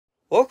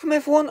Welcome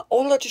everyone, I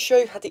would like to show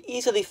you how to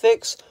easily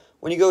fix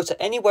when you go to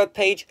any web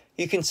page,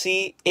 you can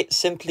see it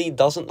simply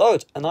doesn't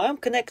load. And I am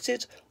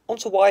connected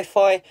onto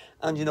Wi-Fi,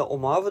 and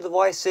on my other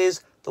devices,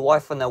 the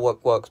Wi-Fi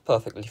network works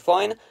perfectly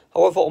fine.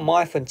 However, on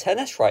my iPhone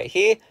XS right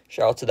here,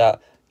 shout out to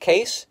that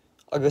case,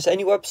 I go to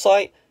any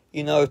website,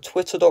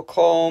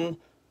 twitter.com,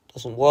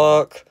 doesn't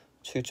work,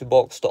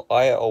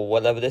 tutubox.io or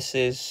whatever this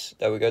is,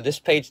 there we go, this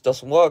page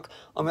doesn't work.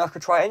 I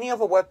could try any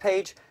other web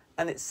page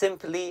and it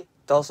simply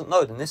doesn't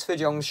load. In this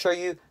video, I'm going to show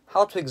you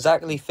how to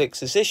exactly fix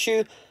this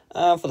issue.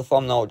 For the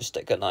thumbnail, I'll just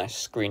take a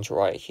nice screenshot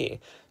right here.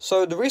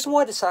 So the reason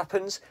why this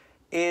happens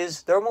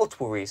is there are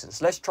multiple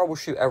reasons. Let's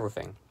troubleshoot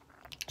everything.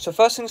 So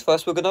first things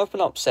first, we're going to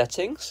open up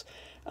settings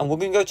and we're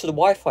going to go to the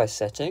Wi-Fi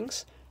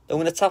settings. Then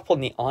we're going to tap on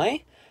the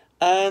I.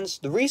 And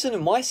the reason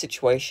in my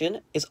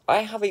situation is I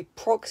have a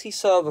proxy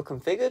server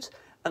configured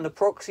and the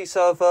proxy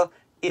server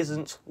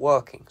isn't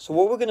working. So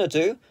what we're going to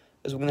do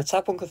is we're going to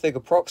tap on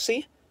configure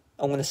proxy.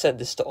 I'm going to set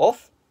this to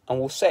off and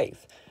we'll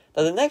save.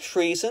 Now the next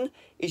reason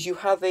is you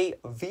have a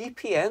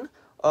VPN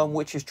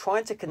which is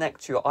trying to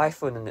connect to your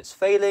iPhone and it's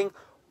failing,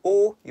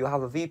 or you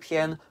have a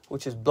VPN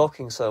which is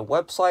blocking certain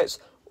websites,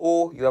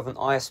 or you have an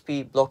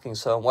ISP blocking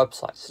certain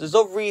websites. So there's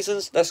other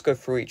reasons. Let's go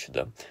through each of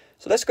them.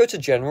 So let's go to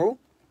General,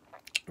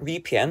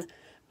 VPN,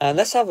 and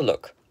let's have a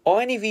look. Are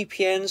any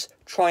VPNs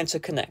trying to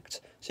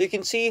connect? So you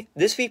can see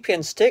this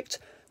VPN's ticked.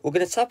 We're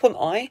going to tap on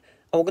I,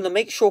 and we're going to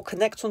make sure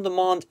Connect on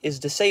Demand is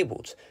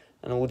disabled.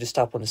 And we'll just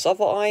tap on this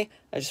other eye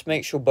and just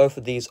make sure both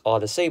of these are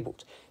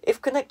disabled.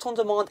 If Connect on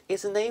Demand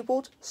is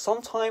enabled,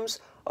 sometimes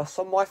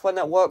some Wi-Fi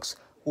networks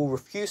will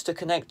refuse to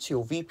connect to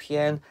your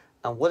VPN,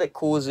 and what it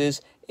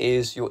causes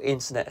is your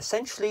internet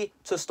essentially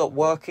to stop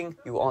working.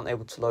 You aren't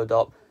able to load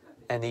up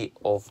any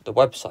of the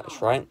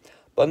websites, right?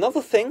 But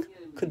another thing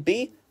could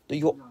be that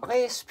your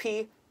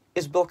ISP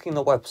is blocking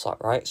the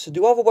website, right? So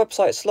do other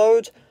websites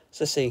load?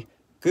 So let's see,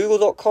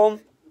 google.com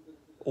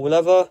or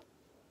whatever.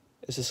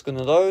 Is this going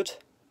to load?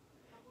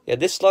 Yeah,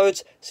 this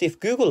loads. See, if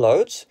Google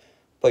loads,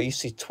 but you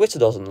see Twitter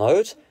doesn't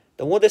load,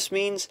 then what this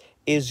means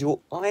is your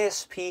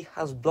ISP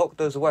has blocked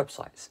those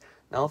websites.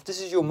 Now, if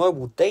this is your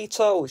mobile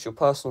data or it's your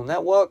personal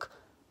network,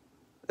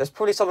 there's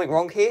probably something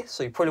wrong here,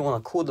 so you probably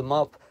want to call them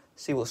up,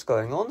 see what's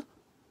going on.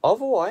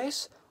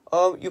 Otherwise,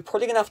 you're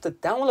probably going to have to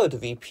download a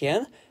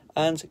VPN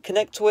and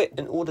connect to it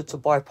in order to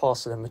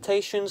bypass the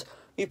limitations.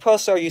 Me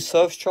personally, I use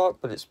Surfshark,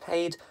 but it's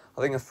paid.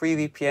 I think a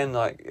free VPN,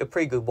 like a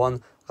pretty good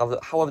one.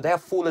 However, they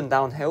have fallen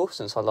downhill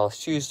since I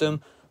last used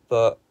them,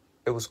 but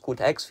it was called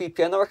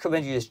XVPN. I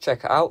recommend you just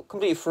check it out.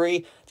 Completely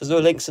free. There's no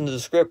links in the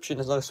description.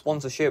 There's no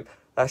sponsorship.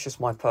 That's just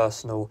my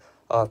personal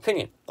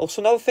opinion.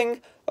 Also, another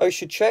thing you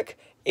should check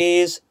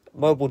is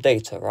mobile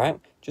data, right?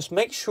 Just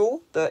make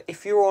sure that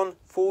if you're on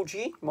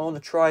 4G, you might want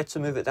to try to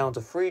move it down to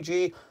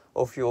 3G,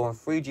 or if you're on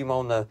 3G, you might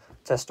want to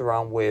test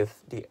around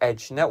with the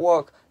Edge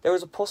network. There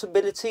is a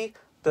possibility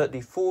that the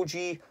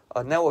 4G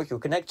network you're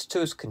connected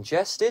to is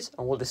congested,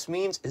 and what this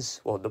means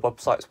is, well, the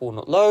websites will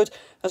not load,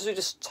 and so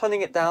just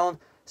turning it down,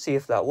 see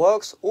if that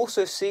works.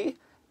 Also see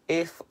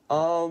if,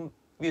 can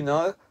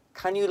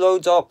you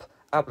load up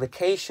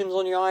applications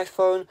on your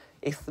iPhone?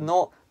 If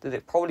not, then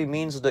it probably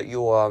means that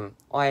your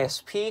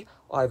ISP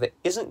either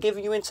isn't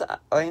giving you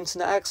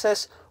internet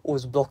access or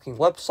is blocking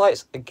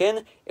websites.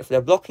 Again, if they're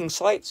blocking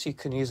sites, you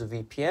can use a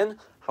VPN.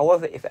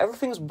 However, if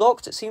everything's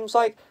blocked, it seems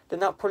like,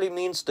 then that probably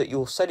means that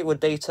your cellular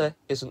data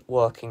isn't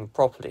working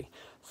properly.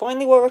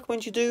 Finally, what I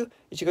recommend you do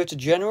is you go to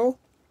General,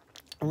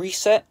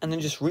 Reset, and then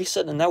just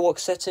reset the network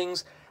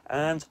settings.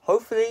 And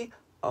hopefully,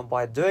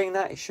 by doing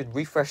that, it should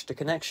refresh the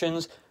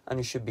connections and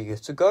you should be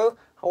good to go.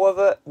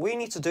 However, what you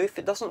need to do, if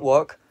it doesn't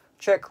work,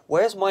 check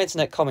where's my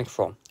internet coming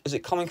from. Is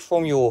it coming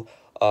from your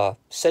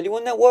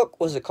cellular network,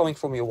 or is it coming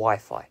from your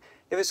Wi-Fi?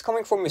 If it's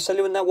coming from your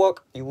cellular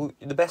network,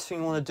 the best thing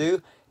you want to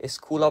do is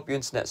call up your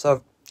internet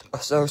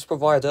service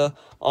provider,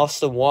 ask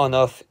them why on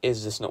earth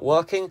is this not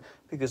working,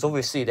 because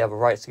obviously they have a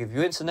right to give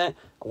you internet,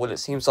 and what it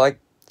seems like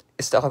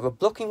is they're either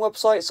blocking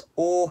websites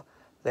or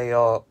they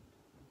are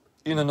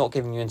not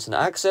giving you internet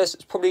access.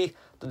 It's probably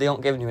that they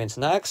aren't giving you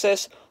internet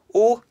access,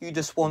 or you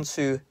just want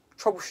to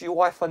troubleshoot your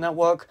Wi-Fi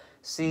network,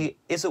 see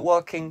is it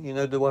working,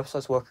 the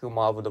website's working on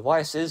my other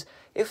devices.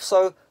 If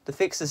so, the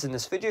fixes in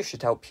this video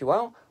should help you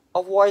out.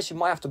 Otherwise, you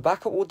might have to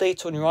back up all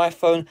data on your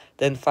iPhone,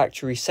 then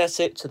factory reset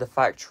it to the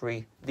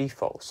factory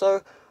default.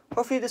 So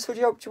hopefully this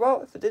video helped you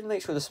out. If it did,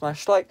 make sure to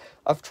smash like.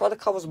 I've tried to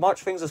cover as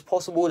much things as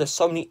possible. There's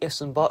so many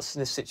ifs and buts in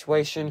this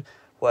situation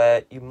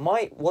where you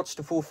might watch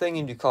the full thing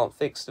and you can't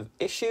fix the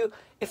issue.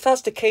 If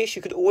that's the case,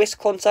 you could always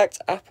contact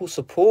Apple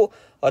support.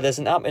 There's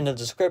an app in the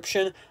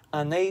description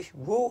and they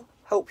will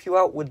help you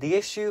out with the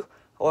issue.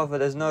 However,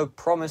 there's no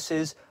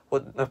promises.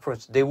 Well, no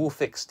promises. They will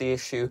fix the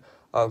issue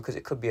because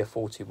it could be a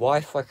faulty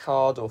Wi-Fi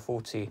card or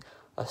faulty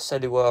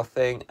cellular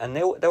thing, and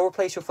they'll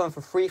replace your phone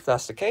for free if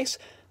that's the case.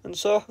 And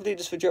so hopefully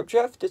this video helped you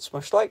out. If you did,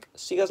 smash like.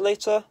 See you guys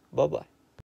later. Bye bye.